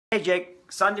Hey Jake,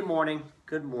 Sunday morning,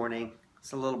 good morning.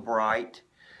 It's a little bright.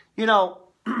 You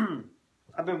know,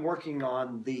 I've been working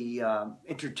on the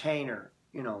Entertainer,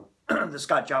 the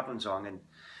Scott Joplin song,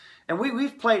 and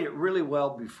we've played it really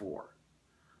well before,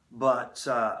 but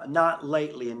not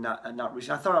lately and not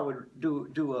recently. I thought I would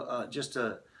do just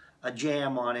a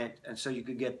jam on it, and so you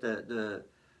could get the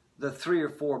 3 or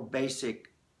 4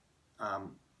 basic,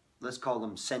 let's call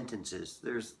them sentences.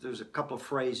 There's a couple of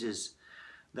phrases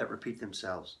that repeat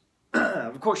themselves.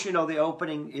 Of course, the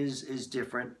opening is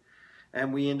different,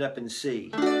 and we end up in C.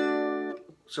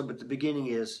 So, but the beginning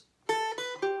is.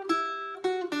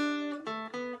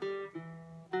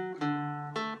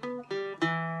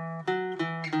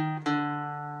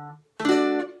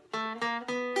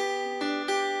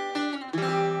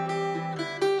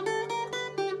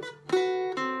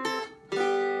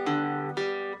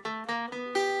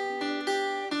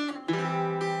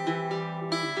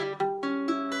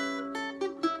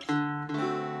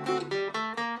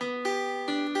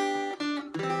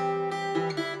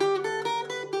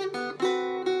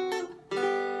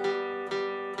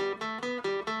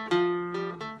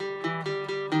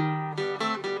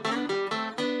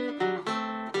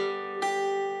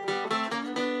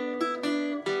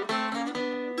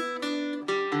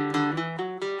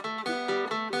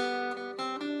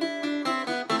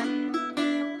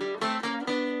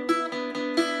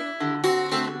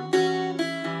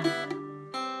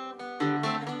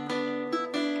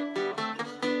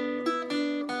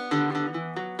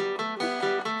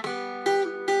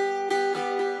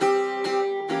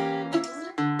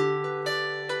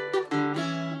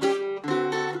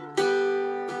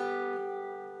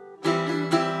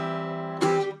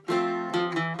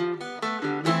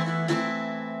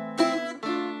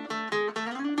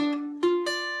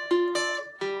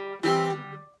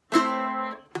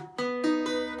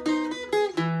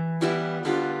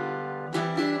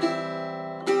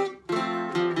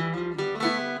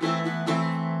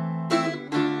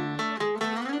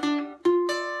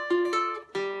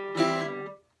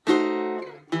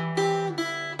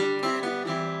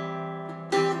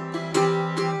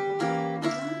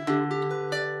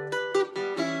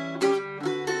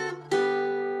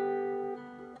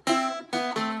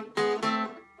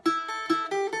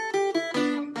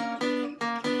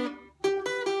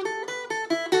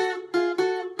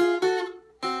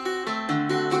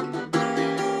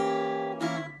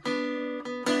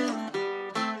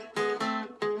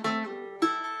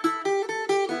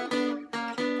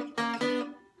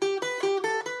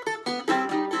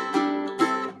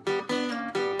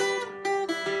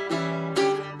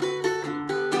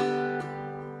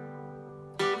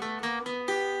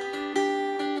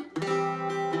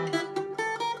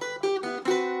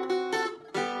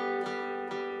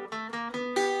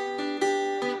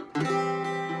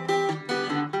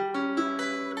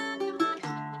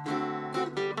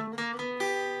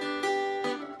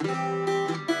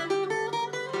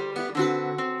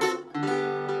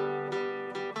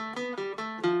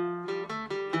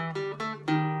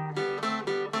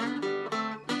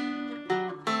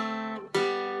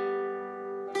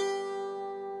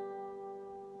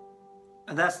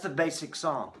 And that's the basic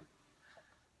song.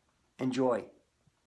 Enjoy.